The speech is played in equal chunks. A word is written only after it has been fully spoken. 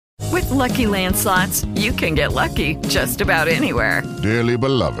Lucky Land Slots, you can get lucky just about anywhere. Dearly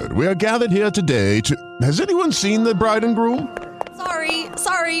beloved, we are gathered here today to... Has anyone seen the bride and groom?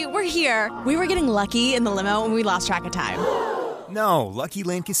 Sorry, we're here. We were getting lucky in the limo and we lost track of time. No, Lucky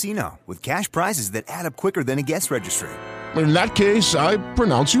Land Casino, with cash prizes that add up quicker than a guest registry. In that case, I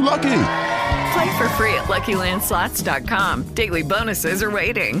pronounce you lucky. Play for free at LuckyLandSlots.com. Daily bonuses are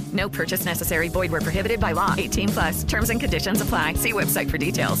waiting. No purchase necessary. Void where prohibited by law. 18+. Terms and conditions apply. See website for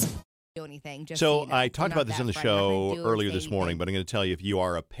details. Do anything. Just so you know, I talked about this on the show earlier this morning, anything. but I'm going to tell you, if you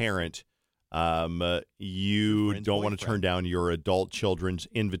are a parent, you don't want to turn down your adult children's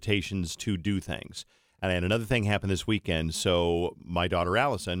invitations to do things. And I had another thing happen this weekend. So my daughter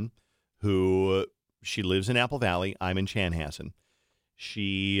Allison, who she lives in Apple Valley, I'm in Chanhassen.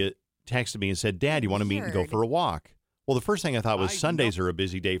 She texted me and said, "Dad, you want to meet and go for a walk?" Well, the first thing I thought was Sundays are a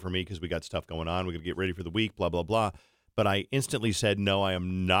busy day for me because we got stuff going on. We got to get ready for the week, blah, blah, blah. But I instantly said, no, I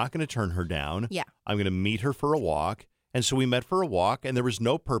am not going to turn her down. Yeah. I'm going to meet her for a walk. And so we met for a walk, and there was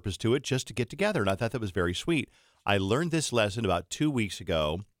no purpose to it, just to get together. And I thought that was very sweet. I learned this lesson about 2 weeks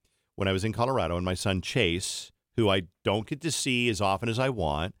ago when I was in Colorado, and my son Chase, who I don't get to see as often as I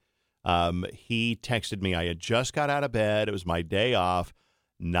want, he texted me. I had just got out of bed. It was my day off,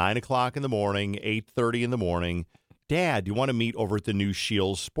 9 o'clock in the morning, 8:30 in the morning. "Dad, do you want to meet over at the new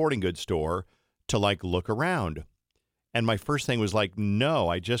Shields sporting goods store to, look around?" And my first thing was no,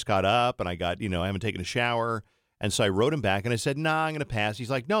 I just got up and I haven't taken a shower. And so I wrote him back and I said, "Nah, I'm going to pass." He's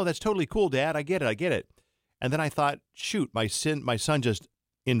like, "No, that's totally cool, Dad. I get it. And then I thought, shoot, my son just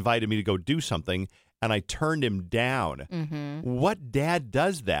invited me to go do something and I turned him down. Mm-hmm. What dad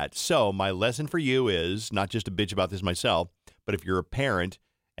does that? So my lesson for you is not just to bitch about this myself, but if you're a parent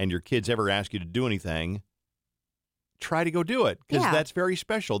and your kids ever ask you to do anything, try to go do it because that's very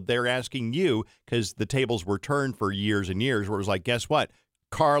special. They're asking you because the tables were turned for years and years where it was like, guess what?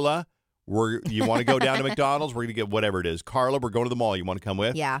 Carla, you want to go down to McDonald's? We're going to get whatever it is. Carla, we're going to the mall. You want to come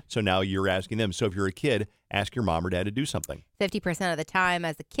with? Yeah. So now you're asking them. So if you're a kid, ask your mom or dad to do something. 50% of the time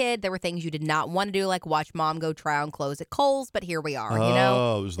as a kid, there were things you did not want to do, like watch mom go try on clothes at Kohl's, but here we are, you know?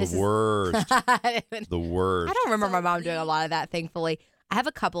 Oh, it was the worst. The worst. I don't remember my mom doing a lot of that, thankfully. I have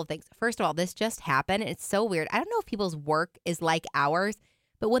a couple of things. First of all, this just happened. It's so weird. I don't know if people's work is like ours,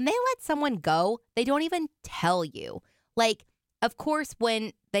 but when they let someone go, they don't even tell you. Of course,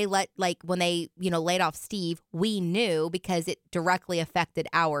 when they laid off Steve, we knew because it directly affected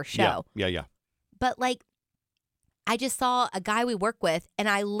our show. Yeah. But I just saw a guy we work with, and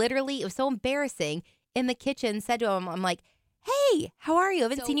I literally, it was so embarrassing, in the kitchen said to him, I'm like, "Hey, how are you? I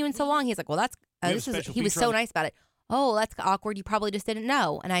haven't seen you in so long." He's like, "Well, that's, he was so nice about it. Oh, that's awkward. You probably just didn't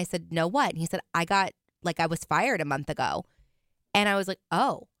know." And I said, "No, what?" And he said, I was fired a month ago. And I was like,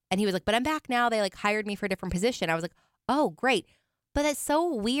 "Oh." And he was like, "But I'm back now. They hired me for a different position." I was like, "Oh, great." But it's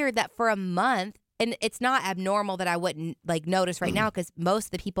so weird that for a month, and it's not abnormal that I wouldn't notice right now because most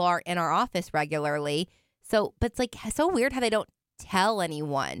of the people are in our office regularly. So, but it's so weird how they don't tell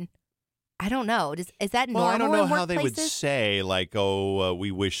anyone. I don't know. Is that normal? Well, I don't know in how they would workplaces? say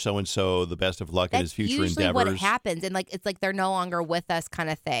we wish so-and-so the best of luck in his future That's usually endeavors. what happens. And it's like they're no longer with us kind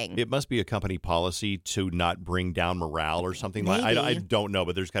of thing. It must be a company policy to not bring down morale or something. I don't know,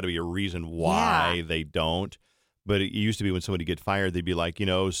 but there's got to be a reason why they don't. But it used to be when somebody get fired, they'd be like,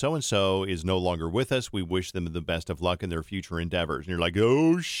 so-and-so is no longer with us. We wish them the best of luck in their future endeavors. And you're like,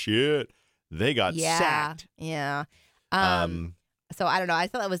 oh, shit. They got sacked. Yeah. So I don't know. I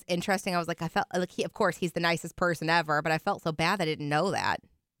thought that was interesting. I was like, of course, he's the nicest person ever, but I felt so bad I didn't know that.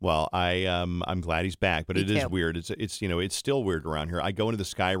 Well, I'm glad he's back, but Me it is too. weird. It's still weird around here. I go into the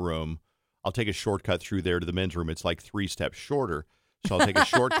Sky Room. I'll take a shortcut through there to the men's room. It's 3 steps shorter. So I'll take a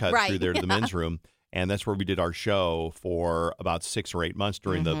shortcut Right. through there to the men's room. And that's where we did our show for about 6 or 8 months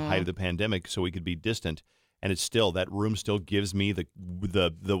during the height of the pandemic, so we could be distant. And it's still, that room still gives me the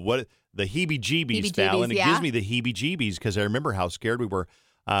heebie-jeebies, Fallon. It gives me the heebie-jeebies because I remember how scared we were.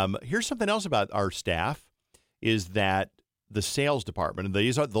 Here's something else about our staff is that the sales department, and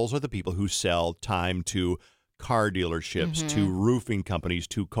those are the people who sell time to car dealerships, to roofing companies,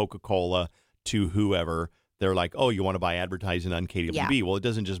 to Coca-Cola, to whoever. They're like, "Oh, you want to buy advertising on KWB?" Yeah. Well, it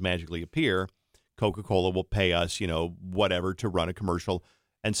doesn't just magically appear. Coca-Cola will pay us, whatever to run a commercial,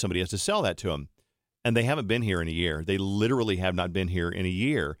 and somebody has to sell that to them. And they haven't been here in a year. They literally have not been here in a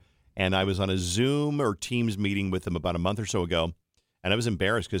year. And I was on a Zoom or Teams meeting with them about a month or so ago, and I was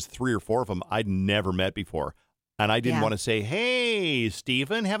embarrassed because 3 or 4 of them I'd never met before. And I didn't want to say, "Hey,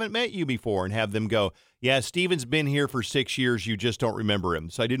 Stephen, haven't met you before," and have them go, "Yeah, Stephen's been here for 6 years. You just don't remember him."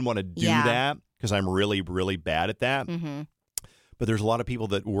 So I didn't want to do that because I'm really, really bad at that. Mm-hmm. But there's a lot of people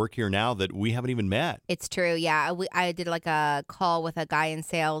that work here now that we haven't even met. It's true. Yeah. I did like a call with a guy in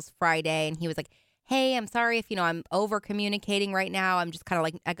sales Friday, and he was like, hey, I'm sorry if, I'm over communicating right now. I'm just kind of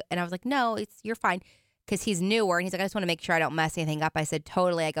like, and I was like, no, you're fine. Because he's newer. And he's like, I just want to make sure I don't mess anything up. I said,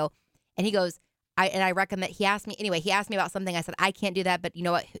 totally. I go, and he goes, I recommend, he asked me about something. I said, I can't do that. But you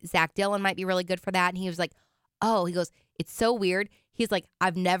know what? Zach Dillon might be really good for that. And he was like, oh, he goes, it's so weird. He's like,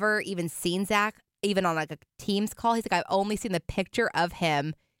 I've never even seen Zach, even on like a Teams call. He's like, I've only seen the picture of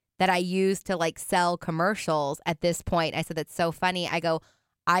him that I use to like sell commercials at this point. I said, that's so funny. I go,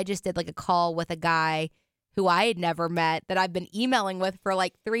 I just did like a call with a guy who I had never met that I've been emailing with for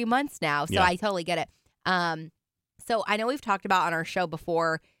like 3 months now. So I totally get it. So I know we've talked about on our show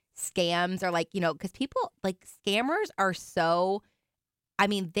before, scams are like, because people like scammers are so,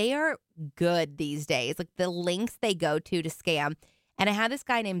 they are good these days. Like the links they go to scam. And I had this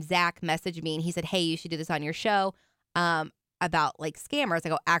guy named Zach message me and he said, hey, you should do this on your show about like scammers. I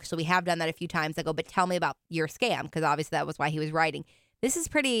go, actually, we have done that a few times. I go, but tell me about your scam. Because obviously that was why he was writing. This is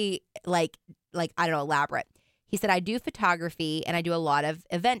pretty like, I don't know, elaborate. He said, I do photography and I do a lot of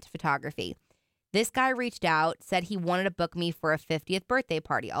event photography. This guy reached out, said he wanted to book me for a 50th birthday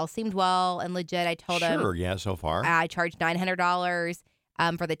party. All seemed well and legit. I told him. Sure, yeah, so far. I charged $900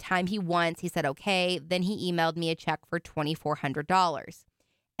 for the time he wants. He said, okay. Then he emailed me a check for $2,400.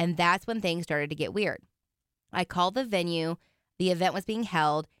 And that's when things started to get weird. I called the venue. The event was being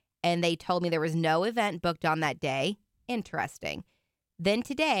held, and they told me there was no event booked on that day. Interesting. Then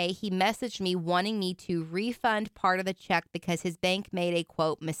today, he messaged me wanting me to refund part of the check because his bank made a,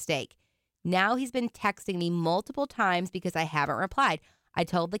 quote, mistake. Now he's been texting me multiple times because I haven't replied. I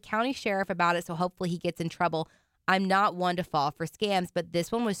told the county sheriff about it, so hopefully he gets in trouble. I'm not one to fall for scams, but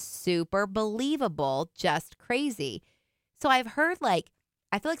this one was super believable, just crazy. So I've heard I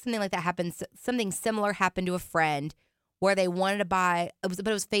feel like something like that happens, something similar happened to a friend where they wanted to buy, but it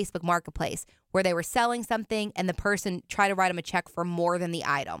was Facebook Marketplace, where they were selling something and the person tried to write him a check for more than the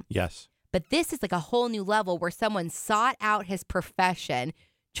item. Yes. But this is like a whole new level where someone sought out his profession,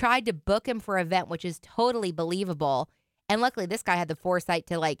 tried to book him for an event, which is totally believable. And luckily this guy had the foresight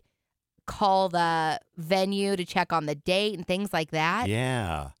to call the venue to check on the date and things like that.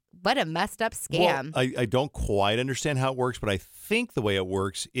 Yeah. What a messed up scam. Well, I don't quite understand how it works, but I think the way it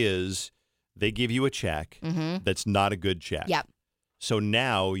works is they give you a check that's not a good check. Yep. So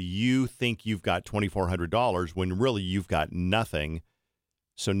now you think you've got $2,400 when really you've got nothing.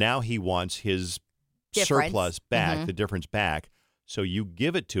 So now he wants his surplus back, the difference back. So you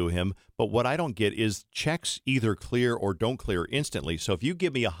give it to him. But what I don't get is checks either clear or don't clear instantly. So if you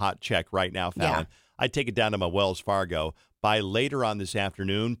give me a hot check right now, Fallon, I'd take it down to my Wells Fargo. By later on this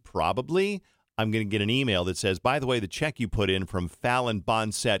afternoon, probably, I'm going to get an email that says, by the way, the check you put in from Fallon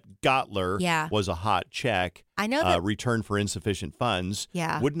Bonset Gottler was a hot check. I know that. Return for insufficient funds.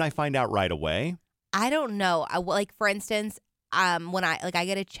 Yeah. Wouldn't I find out right away? I don't know. For instance, when I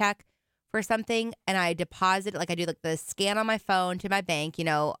get a check for something and I deposit it, I do the scan on my phone to my bank,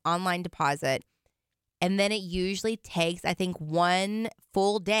 online deposit. And then it usually takes, I think, 1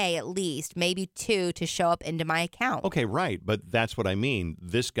 full day at least, maybe 2 to show up into my account. Okay, right. But that's what I mean.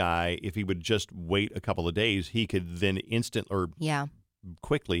 This guy, if he would just wait a couple of days, he could then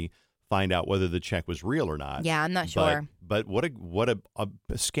quickly find out whether the check was real or not. Yeah, I'm not sure. But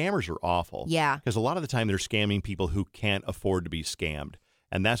scammers are awful. Yeah. Because a lot of the time they're scamming people who can't afford to be scammed.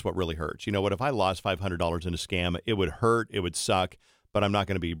 And that's what really hurts. You know what? If I lost $500 in a scam, it would hurt. It would suck. But I'm not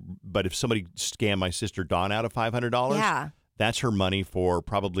going to be. But if somebody scammed my sister Dawn out of $500, that's her money for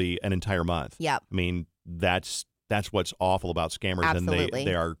probably an entire month. Yep. I mean, that's what's awful about scammers. Absolutely.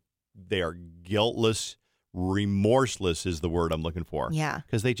 And they are guiltless, remorseless is the word I'm looking for. Yeah.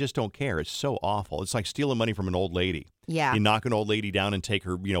 Because they just don't care. It's so awful. It's like stealing money from an old lady. Yeah. You knock an old lady down and take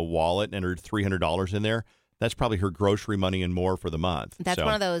her, wallet and her $300 in there. That's probably her grocery money and more for the month. That's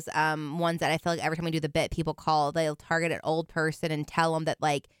one of those ones that I feel like every time we do the bit, people call, they'll target an old person and tell them that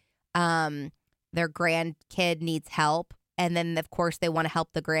their grandkid needs help. And then, of course, they want to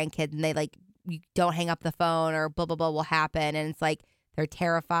help the grandkid and they you don't hang up the phone or blah, blah, blah will happen. And it's they're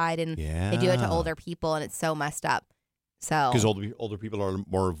terrified and they do it to older people and it's so messed up. So because older people are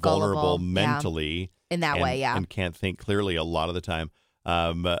more vulnerable mentally. In that way, yeah. And can't think clearly a lot of the time.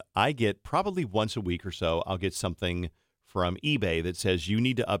 I get probably once a week or so, I'll get something from eBay that says you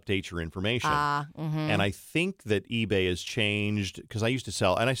need to update your information. And I think that eBay has changed because I used to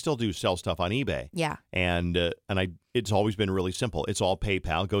sell, and I still do sell stuff on eBay. Yeah. And it's always been really simple. It's all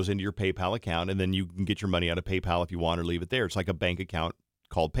PayPal, goes into your PayPal account, and then you can get your money out of PayPal if you want or leave it there. It's like a bank account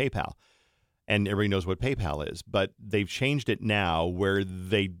called PayPal. And everybody knows what PayPal is. But they've changed it now where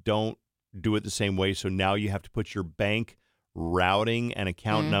they don't do it the same way. So now you have to put your bank routing and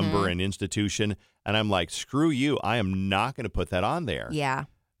account number and institution. And I'm like, screw you. I am not going to put that on there. Yeah.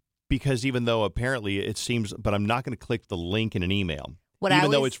 Because even though apparently it seems, but I'm not going to click the link in an email.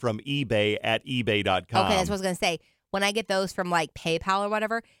 Though it's from eBay at ebay.com. Okay, that's what I was going to say. When I get those from like PayPal or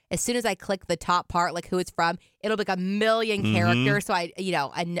whatever, as soon as I click the top part, like who it's from, it'll be like a million characters. So I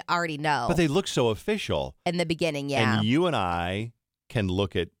already know. But they look so official. In the beginning, yeah. And you and I can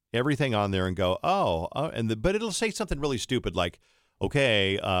look at everything on there and go, but it'll say something really stupid like,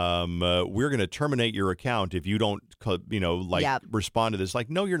 okay, we're going to terminate your account if you don't, respond to this. Like,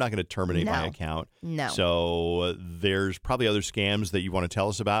 no, you're not going to terminate my account. No. So there's probably other scams that you want to tell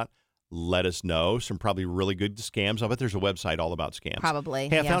us about. Let us know. Some probably really good scams. I bet there's a website all about scams. Probably.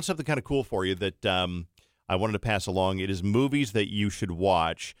 Hey, I found something kind of cool for you that I wanted to pass along. It is movies that you should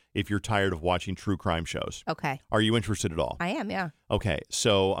watch if you're tired of watching true crime shows. Okay. Are you interested at all? I am, yeah. Okay,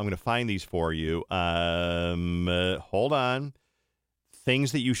 so I'm going to find these for you. Hold on.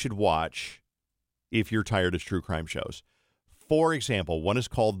 Things that you should watch if you're tired of true crime shows. For example, one is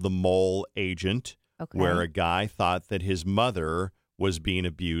called The Mole Agent, where a guy thought that his mother was being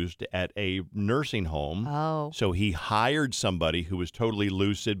abused at a nursing home. Oh. So he hired somebody who was totally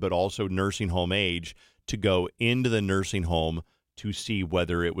lucid but also nursing home age to go into the nursing home to see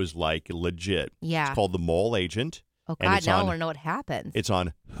whether it was like legit. Yeah. It's called The Mole Agent. Oh, God, now I want to know what happens. It's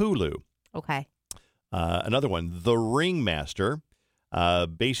on Hulu. Okay. Another one, The Ringmaster.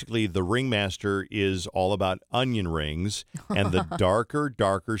 Basically, The Ringmaster is all about onion rings and the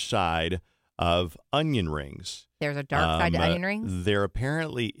darker side of onion rings. There's a dark side to onion rings? There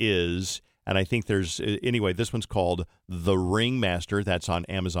apparently is, and I think there's, anyway, this one's called The Ringmaster. That's on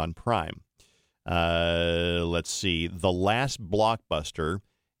Amazon Prime. Let's see. The Last Blockbuster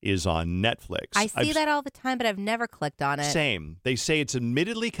is on Netflix. I see that all the time, but I've never clicked on it. Same. They say it's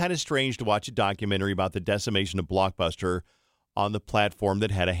admittedly kind of strange to watch a documentary about the decimation of Blockbuster on the platform that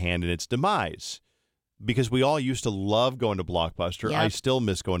had a hand in its demise. Because we all used to love going to Blockbuster. Yep. I still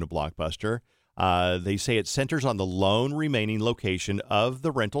miss going to Blockbuster. They say it centers on the lone remaining location of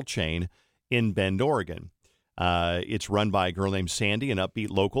the rental chain in Bend, Oregon. It's run by a girl named Sandy, an upbeat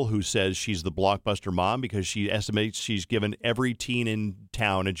local who says she's the Blockbuster mom because she estimates she's given every teen in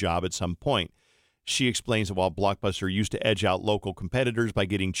town a job at some point. She explains that while Blockbuster used to edge out local competitors by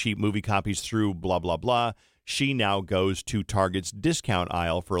getting cheap movie copies through blah, blah, blah, she now goes to Target's discount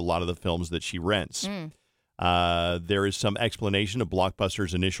aisle for a lot of the films that she rents. There is some explanation of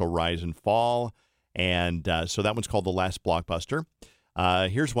Blockbuster's initial rise and fall, and so that one's called The Last Blockbuster.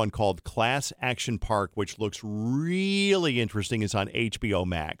 Here's one called Class Action Park, which looks really interesting. It's on HBO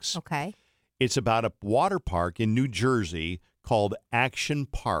Max. Okay. It's about a water park in New Jersey called Action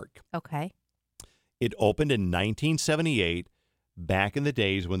Park. Okay. It opened in 1978, back in the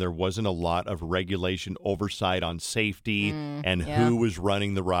days when there wasn't a lot of regulation oversight on safety and who was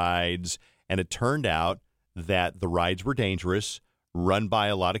running the rides. And it turned out that the rides were dangerous, run by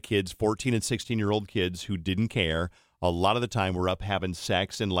a lot of kids, 14 and 16-year-old kids who didn't care. A lot of the time were up having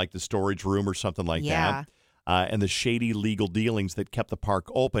sex in like the storage room or something like that. And the shady legal dealings that kept the park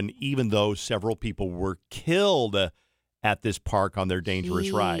open, even though several people were killed at this park on their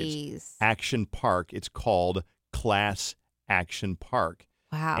dangerous rides. Action Park. It's called Class Action Park.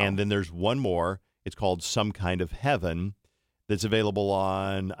 Wow. And then there's one more. It's called Some Kind of Heaven. That's available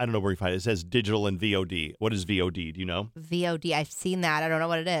on, I don't know where you find it. It says digital and VOD. What is VOD? Do you know? VOD. I've seen that. I don't know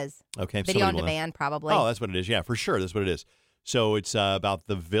what it is. Okay. Video on demand, probably. Oh, that's what it is. Yeah, for sure. That's what it is. So it's about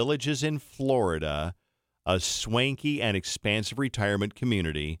the villages in Florida, a swanky and expansive retirement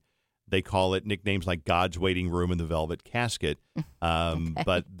community. They call it nicknames like God's Waiting Room and the Velvet Casket.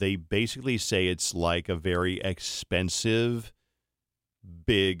 But they basically say it's like a very expensive,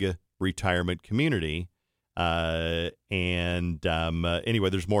 big retirement community. Anyway,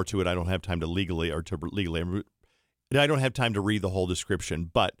 there's more to it. I don't have time to I don't have time to read the whole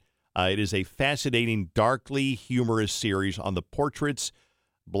description, but it is a fascinating, darkly humorous series on the portraits,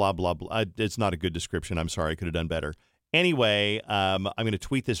 blah, blah, blah. It's not a good description. I'm sorry. I could have done better. Anyway, I'm going to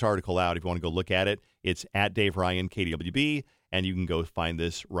tweet this article out if you want to go look at it. It's at Dave Ryan, KDWB, and you can go find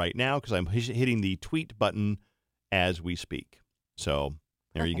this right now because I'm hitting the tweet button as we speak. So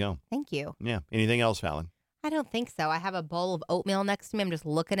there you go. Thank you. Yeah. Anything else, Fallon? I don't think so. I have a bowl of oatmeal next to me. I'm just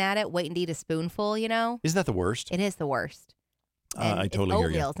looking at it, waiting to eat a spoonful, you know? Isn't that the worst? It is the worst. I totally hear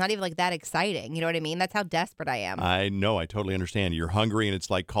you. It's not even like that exciting. You know what I mean? That's how desperate I am. I know. I totally understand. You're hungry and it's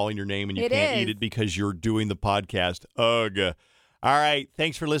like calling your name and you can't eat it because you're doing the podcast. Ugh. All right.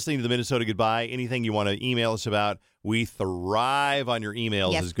 Thanks for listening to the Minnesota Goodbye. Anything you want to email us about, We thrive on your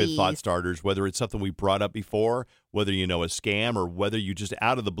emails Yes, as good please. thought starters, whether it's something we brought up before, whether you know a scam, or whether you just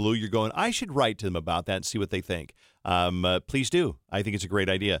out of the blue, you're going, I should write to them about that and see what they think. Please do. I think it's a great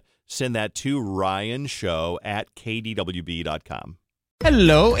idea. Send that to ryanshow@kdwb.com.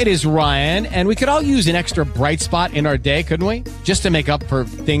 Hello, it is Ryan, and we could all use an extra bright spot in our day, couldn't we? Just to make up for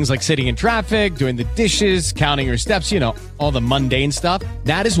things like sitting in traffic, doing the dishes, counting your steps, all the mundane stuff.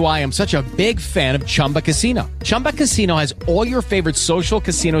 That is why I'm such a big fan of Chumba Casino. Chumba Casino has all your favorite social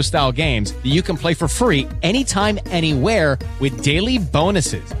casino-style games that you can play for free anytime, anywhere with daily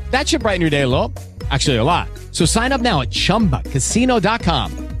bonuses. That should brighten your day a little. Actually, a lot. So sign up now at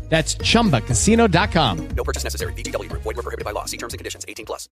ChumbaCasino.com. That's ChumbaCasino.com. No purchase necessary. VGW Group. Void where prohibited by law. See terms and conditions. 18+.